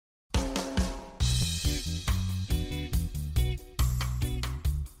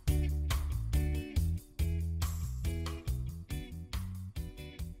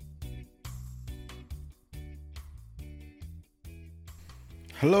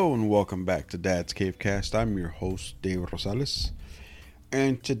Hello and welcome back to Dad's Cavecast. I'm your host, David Rosales.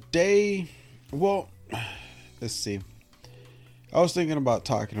 And today, well, let's see. I was thinking about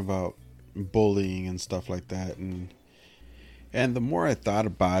talking about bullying and stuff like that, and the more I thought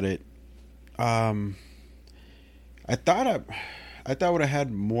about it, um, I thought I would have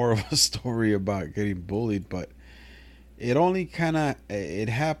had more of a story about getting bullied, but it only it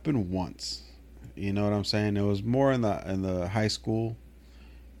happened once. You know what I'm saying? It was more in the high school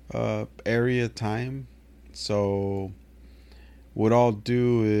area time. So what I'll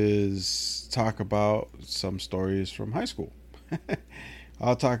do is talk about some stories from high school.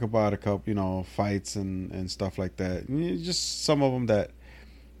 I'll talk about a couple, fights and stuff like that. Just some of them that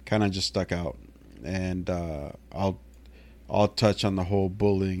kind of just stuck out, and I'll touch on the whole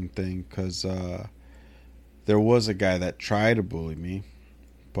bullying thing because there was a guy that tried to bully me,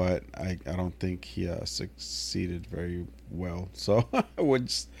 but I don't think he succeeded very well. So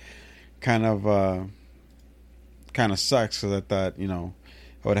which kind of kind of sucks because I thought I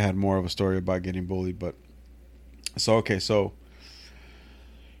would have had more of a story about getting bullied. But so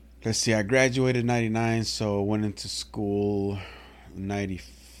let's see. I graduated in '99, so went into school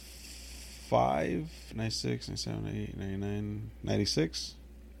 95, 96, 97, 98, 99, 96.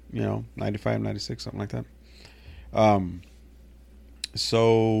 95, 96, something like that. Um,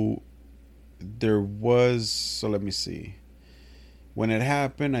 so so let me see. When it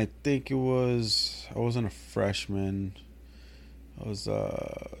happened, I think I wasn't a freshman. I was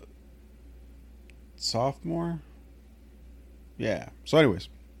a sophomore. Yeah. So anyways,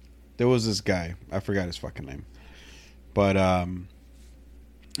 there was this guy. I forgot his fucking name. But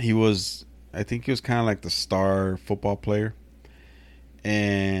he was I think he was kind of like the star football player.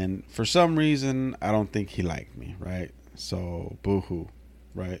 And for some reason, I don't think he liked me, right? So, boo-hoo,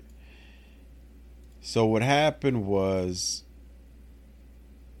 right? So what happened was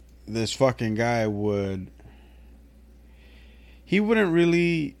this fucking guy he wouldn't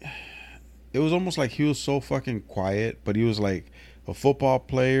really, it was almost like he was so fucking quiet, but he was like a football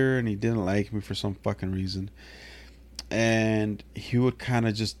player and he didn't like me for some fucking reason. And he would kind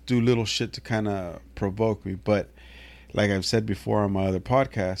of just do little shit to kind of provoke me. But like I've said before on my other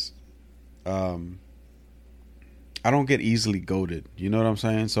podcast, I don't get easily goaded. You know what I'm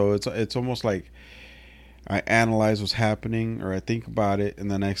saying? So it's almost like I analyze what's happening or I think about it,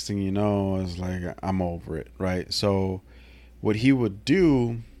 and the next thing you know is like I'm over it, right? So what he would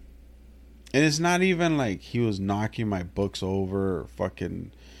do, and it's not even like he was knocking my books over or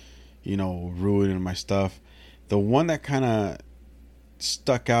fucking, ruining my stuff. The one that kind of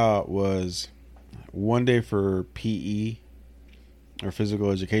stuck out was one day for PE or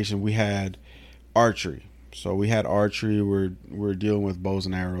physical education, we had archery. So we had archery. We're dealing with bows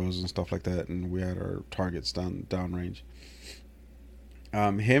and arrows and stuff like that, and we had our targets downrange.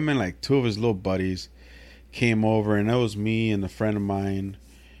 Him and like two of his little buddies came over, and it was me and a friend of mine,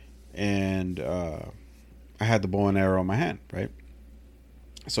 and I had the bow and arrow in my hand, right?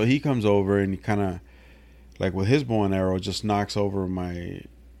 So he comes over and he kind of like with his bow and arrow just knocks over my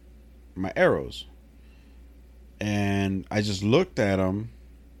arrows, and I just looked at him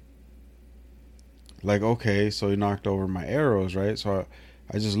like, okay, so he knocked over my arrows, right? So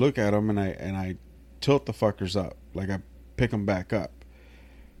I just look at him and I tilt the fuckers up, like I pick them back up,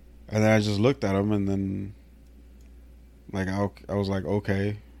 and then I just looked at him and then like I was like,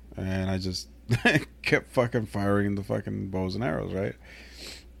 okay, and I just kept fucking firing the fucking bows and arrows, right?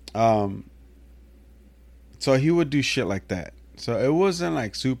 So he would do shit like that. So it wasn't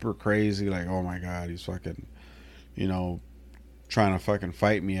like super crazy, like, oh my god, he's fucking, you know, trying to fucking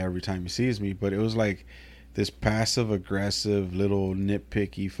fight me every time he sees me. But it was like this passive aggressive little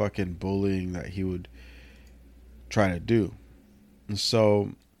nitpicky fucking bullying that he would try to do. And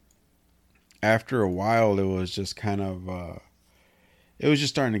so after a while, it was just kind of, it was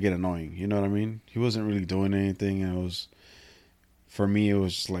just starting to get annoying. You know what I mean? He wasn't really doing anything. And it was, for me, it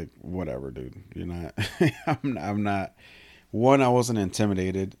was just like, whatever, dude. You're not, I'm not, one, I wasn't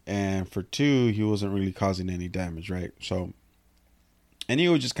intimidated. And for two, he wasn't really causing any damage, right? So, and he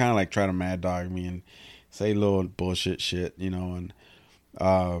would just kind of like try to mad dog me and say little bullshit shit, and,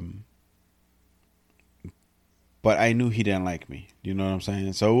 but I knew he didn't like me. You know what I'm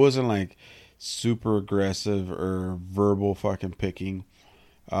saying? So it wasn't like super aggressive or verbal fucking picking,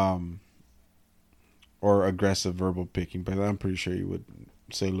 or aggressive verbal picking, but I'm pretty sure he would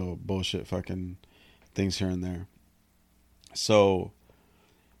say little bullshit fucking things here and there. So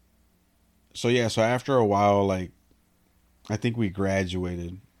yeah, so after a while, like, I think we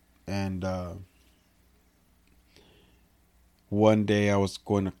graduated, and one day I was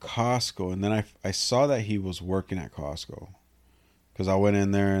going to Costco, and then I saw that he was working at Costco. because I went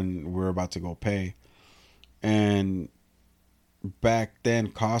in there and we were about to go pay. And back then,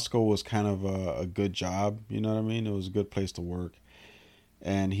 Costco was kind of a good job. You know what I mean? It was a good place to work.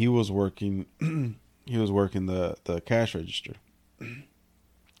 And he was working. He was working the cash register.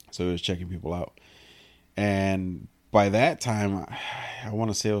 So he was checking people out. And by that time, I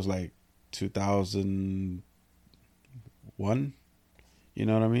want to say it was like 2001. You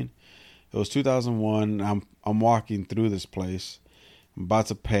know what I mean? It was 2001. I'm walking through this place. I'm about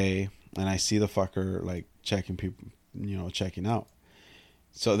to pay, and I see the fucker like checking people, checking out.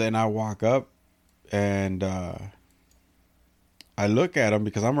 So then I walk up, and I look at him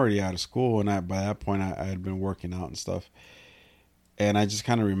because I'm already out of school, and by that point I had been working out and stuff. And I just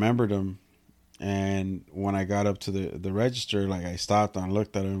kind of remembered him. And when I got up to the register, like I stopped and I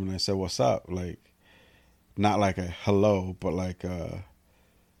looked at him and I said, "What's up?" Like, not like a hello, but like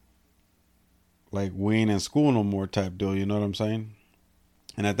we ain't in school no more type deal. You know what I'm saying?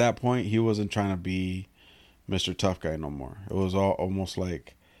 And at that point, he wasn't trying to be Mr. Tough Guy no more. It was all almost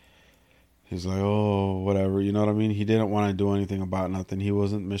like he's like, oh, whatever. You know what I mean? He didn't want to do anything about nothing. He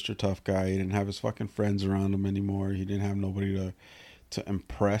wasn't Mr. Tough Guy. He didn't have his fucking friends around him anymore. He didn't have nobody to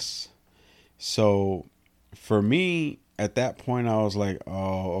impress. So for me, at that point, I was like,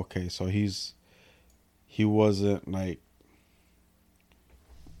 oh, okay. So he wasn't like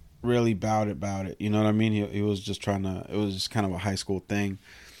really about it. You know what I mean? He was just trying to, it was just kind of a high school thing.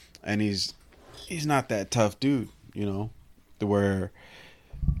 And he's not that tough dude, to where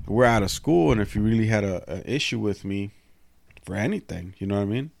we're out of school. And if you really had an issue with me for anything, you know what I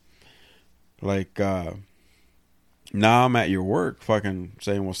mean? Like, now I'm at your work fucking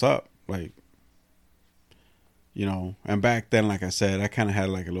saying what's up. Like, and back then, like I said, I kind of had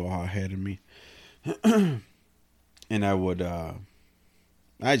like a little hot head in me. And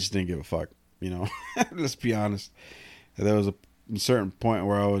I just didn't give a fuck, let's be honest. There was a certain point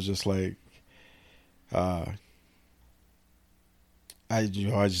where I was just like, I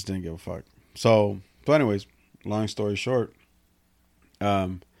just didn't give a fuck. So anyways, long story short, that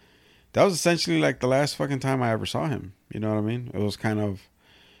was essentially like the last fucking time I ever saw him. You know what I mean? It was kind of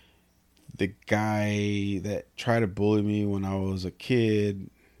the guy that tried to bully me when I was a kid.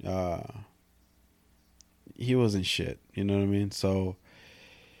 He wasn't shit. You know what I mean? So,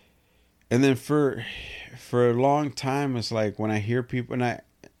 and then for a long time, it's like when I hear people,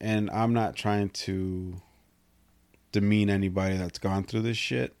 and I'm not trying to demean anybody that's gone through this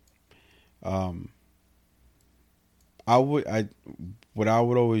shit. What I would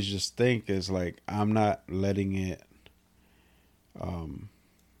always just think is like, I'm not letting it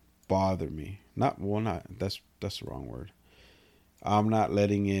bother me. That's the wrong word. I'm not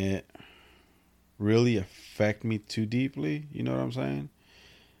letting it really affect me too deeply. You know what I'm saying?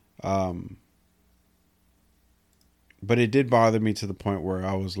 But it did bother me to the point where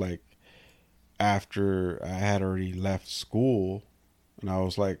I was like, after I had already left school and I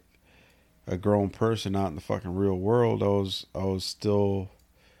was like a grown person out in the fucking real world, I was still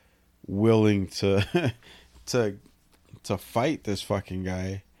willing to to fight this fucking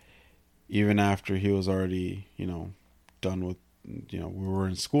guy, even after he was already, done with, we were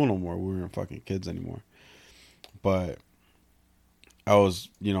in school no more. We weren't fucking kids anymore. But I was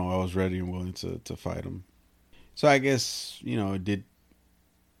ready and willing to fight him. So I guess, it did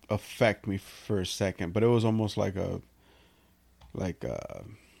affect me for a second, but it was almost like a I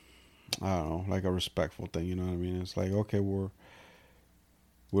don't know, like a respectful thing. You know what I mean? It's like, okay, we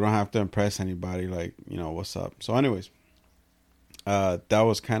don't have to impress anybody. Like, what's up? So anyways, that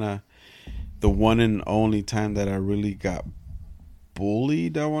was kind of the one and only time that I really got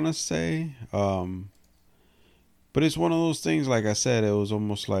bullied, I want to say. But it's one of those things, like I said, it was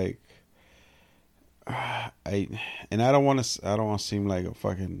almost like, I don't want to seem like a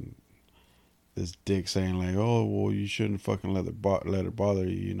fucking this dick saying like, oh, well, you shouldn't fucking let it bother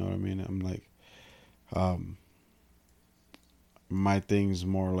you. You know what I mean? I'm like, my thing's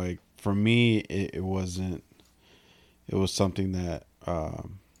more like, for me, it wasn't. It was something that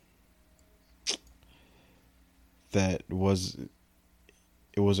it wasn't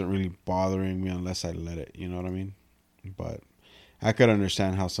really bothering me unless I let it. You know what I mean? But I could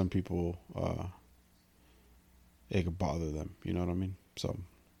understand how some people it could bother them. You know what I mean? So,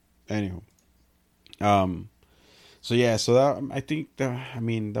 anywho. So yeah, so that, I think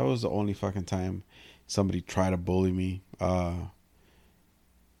that was the only fucking time somebody tried to bully me. And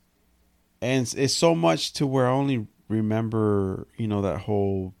it's so much to where I only remember, that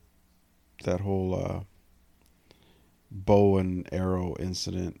whole bow and arrow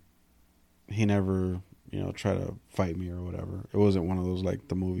incident. He never, tried to fight me or whatever. It wasn't one of those like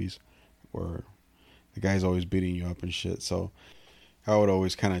the movies where the guy's always beating you up and shit. So I would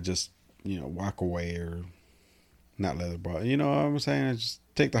always kind of just, walk away or not let it bother. You know what I'm saying? I just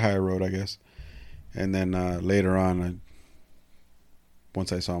take the higher road, I guess. And then later on,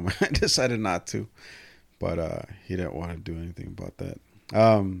 once I saw him, I decided not to. But he didn't want to do anything about that.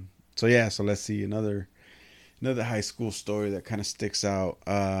 So yeah, so let's see another high school story that kind of sticks out.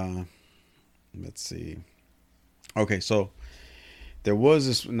 Let's see. Okay, so there was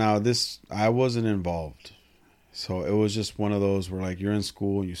this. Now this I wasn't involved, so it was just one of those where like you're in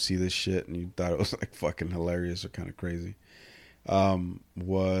school and you see this shit and you thought it was like fucking hilarious or kind of crazy.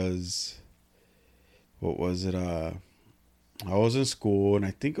 Was what was it? I was in school and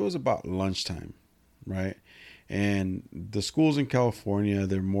I think it was about lunchtime, right? And the schools in California,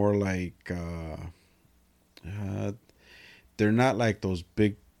 they're more like they're not like those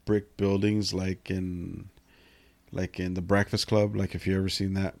big brick buildings like in the Breakfast Club. Like if you ever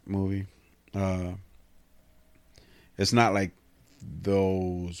seen that movie, uh, it's not like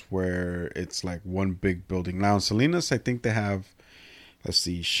those where it's like one big building. Now in Salinas, I think they have. Let's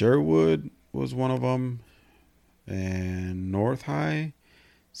see, Sherwood was one of them, and North High,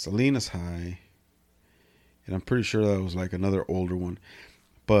 Salinas High, and I'm pretty sure that was like another older one.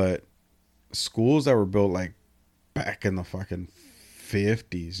 But schools that were built like back in the fucking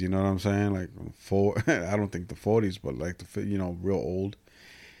 50s, you know what I'm saying? Like I don't think the 40s, but like real old.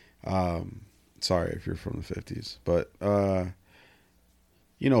 Sorry if you're from the 50s, but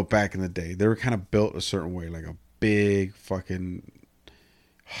back in the day, they were kind of built a certain way, like a big fucking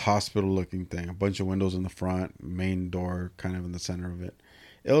hospital looking thing, a bunch of windows in the front, main door kind of in the center of it.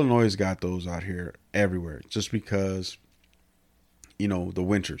 Illinois has got those out here everywhere, just because the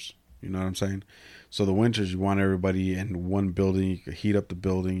winters, you know what I'm saying? So the winters, you want everybody in one building. You can heat up the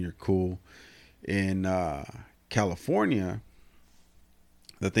building. You're cool. In California,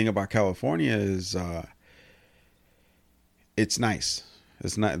 the thing about California is it's nice.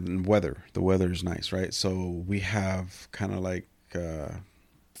 It's not weather. The weather is nice, right? So we have kind of like I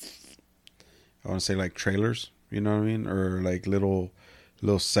want to say like trailers. You know what I mean? Or like little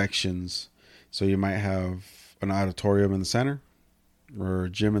sections. So you might have an auditorium in the center, or a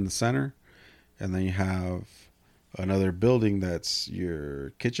gym in the center, and then you have another building that's your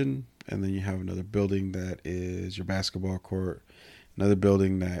kitchen, and then you have another building that is your basketball court, another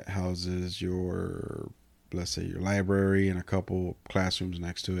building that houses your, let's say, your library and a couple classrooms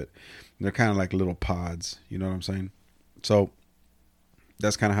next to it. And they're kind of like little pods, you know what I'm saying? So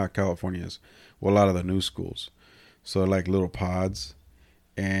that's kind of how California is. Well, a lot of the new schools. So like little pods,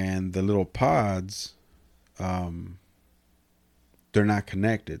 and the little pods, they're not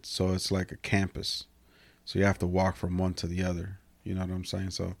connected. So it's like a campus. So you have to walk from one to the other. You know what I'm saying?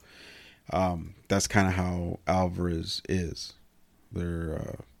 So that's kind of how Alvarez is.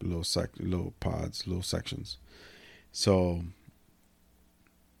 They're little pods, little sections. So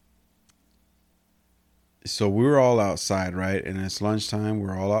we were all outside, right? And it's lunchtime.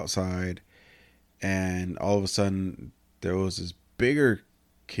 We're all outside, and all of a sudden there was this bigger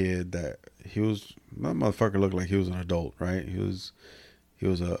kid that that motherfucker looked like he was an adult, right? He was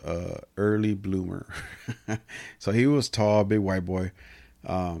a early bloomer. So he was tall, big white boy,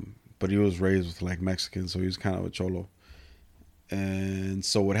 but he was raised with like Mexicans, so he was kind of a cholo. And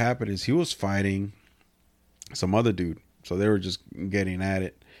so what happened is he was fighting some other dude. So they were just getting at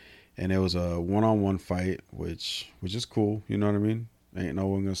it, and it was a one-on-one fight, which is cool. You know what I mean? Ain't no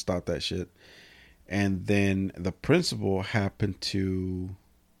one gonna stop that shit. And then the principal happened to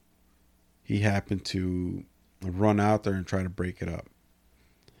run out there and try to break it up.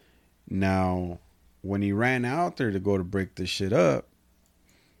 Now, when he ran out there to go to break this shit up,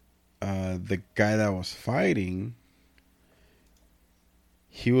 the guy that was fighting,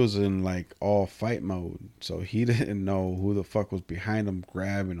 he was in like all fight mode. So he didn't know who the fuck was behind him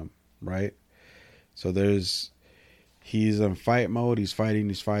grabbing him, right? So he's in fight mode, he's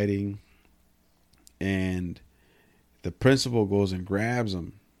fighting, and the principal goes and grabs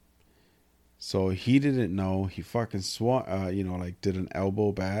him. So he didn't know. He fucking swung, like did an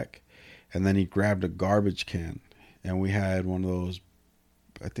elbow back, and then he grabbed a garbage can. And we had one of those,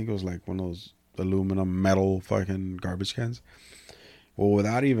 I think it was like one of those aluminum metal fucking garbage cans. Well,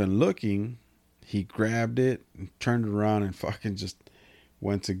 without even looking, he grabbed it and turned around and fucking just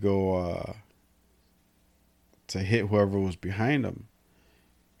went to go to hit whoever was behind him.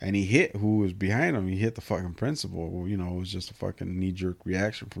 And he hit who was behind him. He hit the fucking principal. Well, it was just a fucking knee-jerk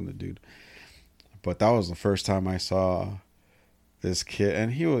reaction from the dude. But that was the first time I saw this kid,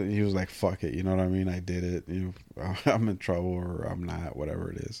 and he was like, "Fuck it," you know what I mean? I did it. I'm in trouble or I'm not,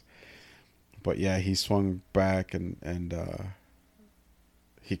 whatever it is. But yeah, he swung back and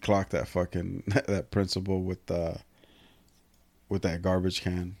he clocked that fucking that principal with with that garbage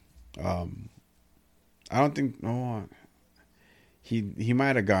can. I don't think he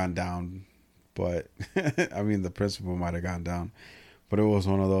might have gone down, but I mean the principal might have gone down, but it was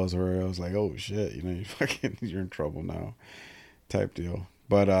one of those where it was like, oh shit, you're in trouble now, type deal.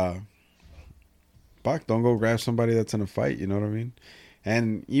 But fuck, don't go grab somebody that's in a fight. You know what I mean?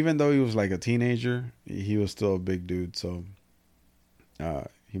 And even though he was like a teenager, he was still a big dude, so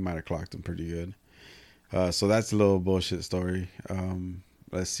he might have clocked him pretty good. So that's a little bullshit story.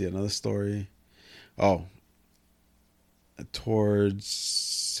 Let's see another story. Oh, towards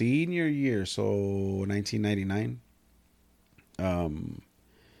senior year, so 1999.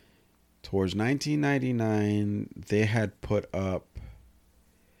 Towards 1999, they had put up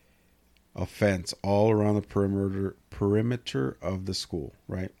a fence all around the perimeter of the school,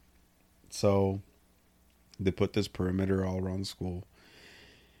 right? So they put this perimeter all around the school,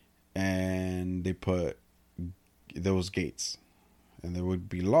 and they put those gates, and they would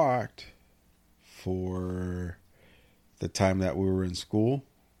be locked for the time that we were in school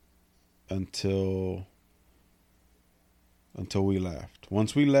until we left.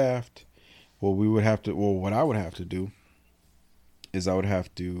 Once we left, what I would have to do is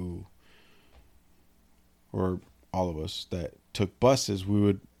or all of us that took buses,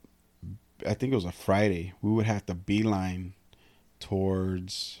 I think it was a Friday, we would have to beeline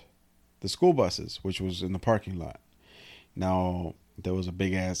towards the school buses, which was in the parking lot. Now, there was a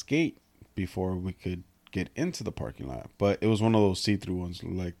big ass gate before we could get into the parking lot, but it was one of those see-through ones,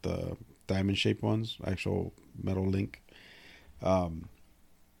 like the diamond shaped ones, actual metal link. So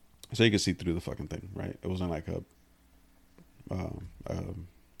you could see through the fucking thing, right? It wasn't like a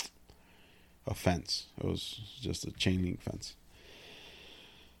fence. It was just a chain link fence.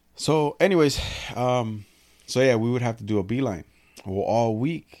 So anyways, so yeah, we would have to do a beeline. Well, all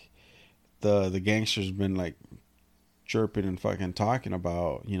week, the gangsters been like chirping and fucking talking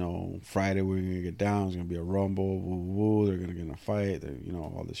about, Friday we're gonna get down, it's gonna be a rumble, woo woo, they're gonna get in a fight,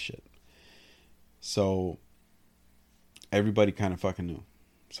 all this shit. So everybody kind of fucking knew.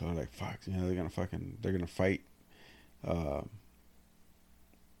 So they're like, fuck, they're gonna fight on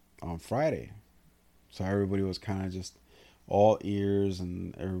Friday. So everybody was kind of just all ears,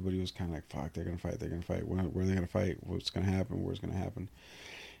 and everybody was kind of like, fuck, they're gonna fight. Where are they gonna fight? What's gonna happen? Where's gonna happen?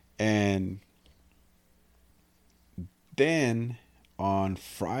 And then on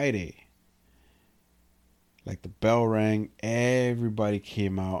Friday, like the bell rang, everybody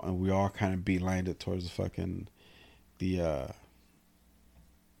came out, and we all kind of beelined it towards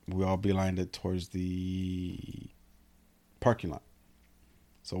the parking lot.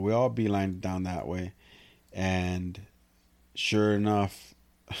 So we all beelined down that way, and sure enough,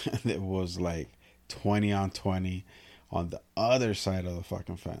 it was like 20 on 20 on the other side of the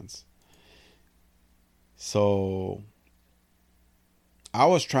fucking fence. So I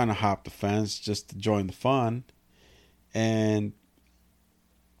was trying to hop the fence just to join the fun, and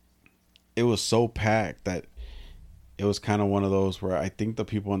it was so packed that it was kind of one of those where I think the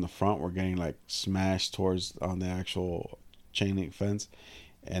people in the front were getting like smashed towards on the actual chain link fence,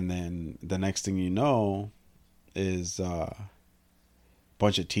 and then the next thing you know is a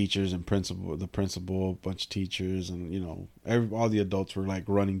bunch of teachers and the principal, a bunch of teachers, and all the adults were like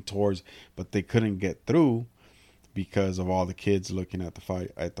running towards, but they couldn't get through because of all the kids looking at the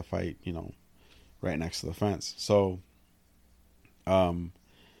fight, right next to the fence. So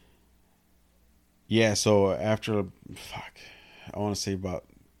yeah, so after I want to say about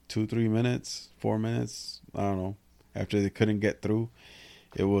 2-3 minutes, 4 minutes, I don't know, after they couldn't get through,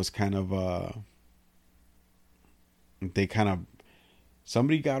 it was kind of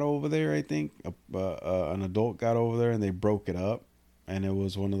somebody got over there, I think an adult got over there, and they broke it up, and it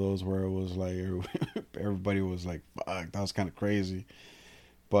was one of those where it was like everybody was like, fuck, that was kind of crazy.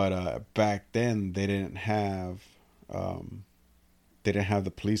 But back then they didn't have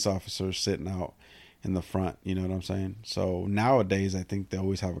the police officers sitting out in the front, you know what I'm saying? So nowadays I think they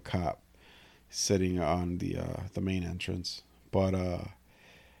always have a cop sitting on the main entrance. But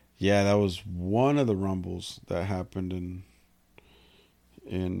yeah, that was one of the rumbles that happened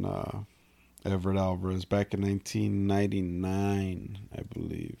in Everett Alvarez back in 1999, I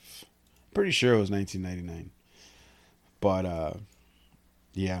believe. Pretty sure it was 1999. But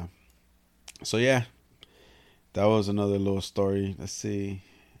yeah. So yeah, that was another little story. Let's see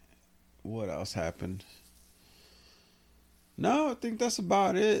what else happened. No, I think that's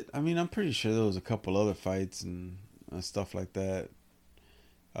about it. I mean, I'm pretty sure there was a couple other fights and stuff like that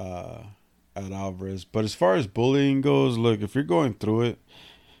at Alvarez. But as far as bullying goes, look, if you're going through it,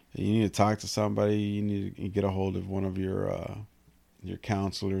 you need to talk to somebody. You need to get a hold of one of your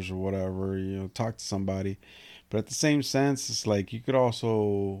counselors or whatever. Talk to somebody, But at the same sense, it's like you could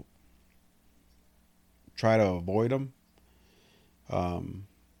also try to avoid them. Um,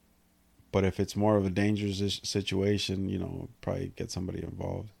 but if it's more of a dangerous situation, probably get somebody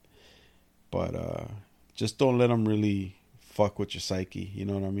involved. But just don't let them really fuck with your psyche. You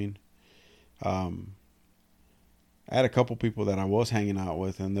know what I mean? Um, I had a couple people that I was hanging out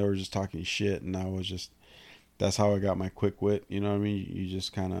with, and they were just talking shit, and that's how I got my quick wit. You know what I mean? You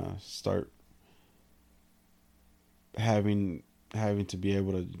just kind of start having to be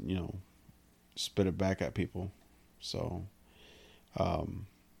able to, spit it back at people. So, um,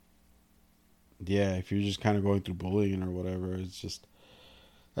 yeah, if you're just kind of going through bullying or whatever, it's just,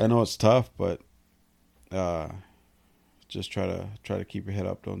 I know it's tough, but uh, just try to keep your head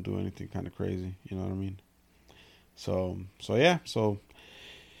up. Don't do anything kind of crazy. You know what I mean? So yeah. So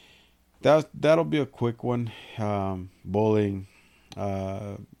that'll be a quick one. Bullying.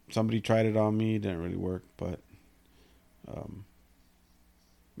 Uh, Somebody tried it on me. Didn't really work, but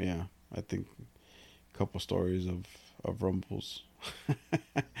yeah, I think a couple stories of rumbles.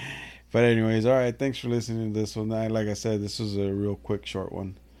 But anyways, all right. Thanks for listening to this one. Like I said, this was a real quick, short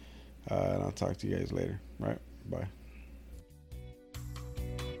one. And I'll talk to you guys later. All right. Bye.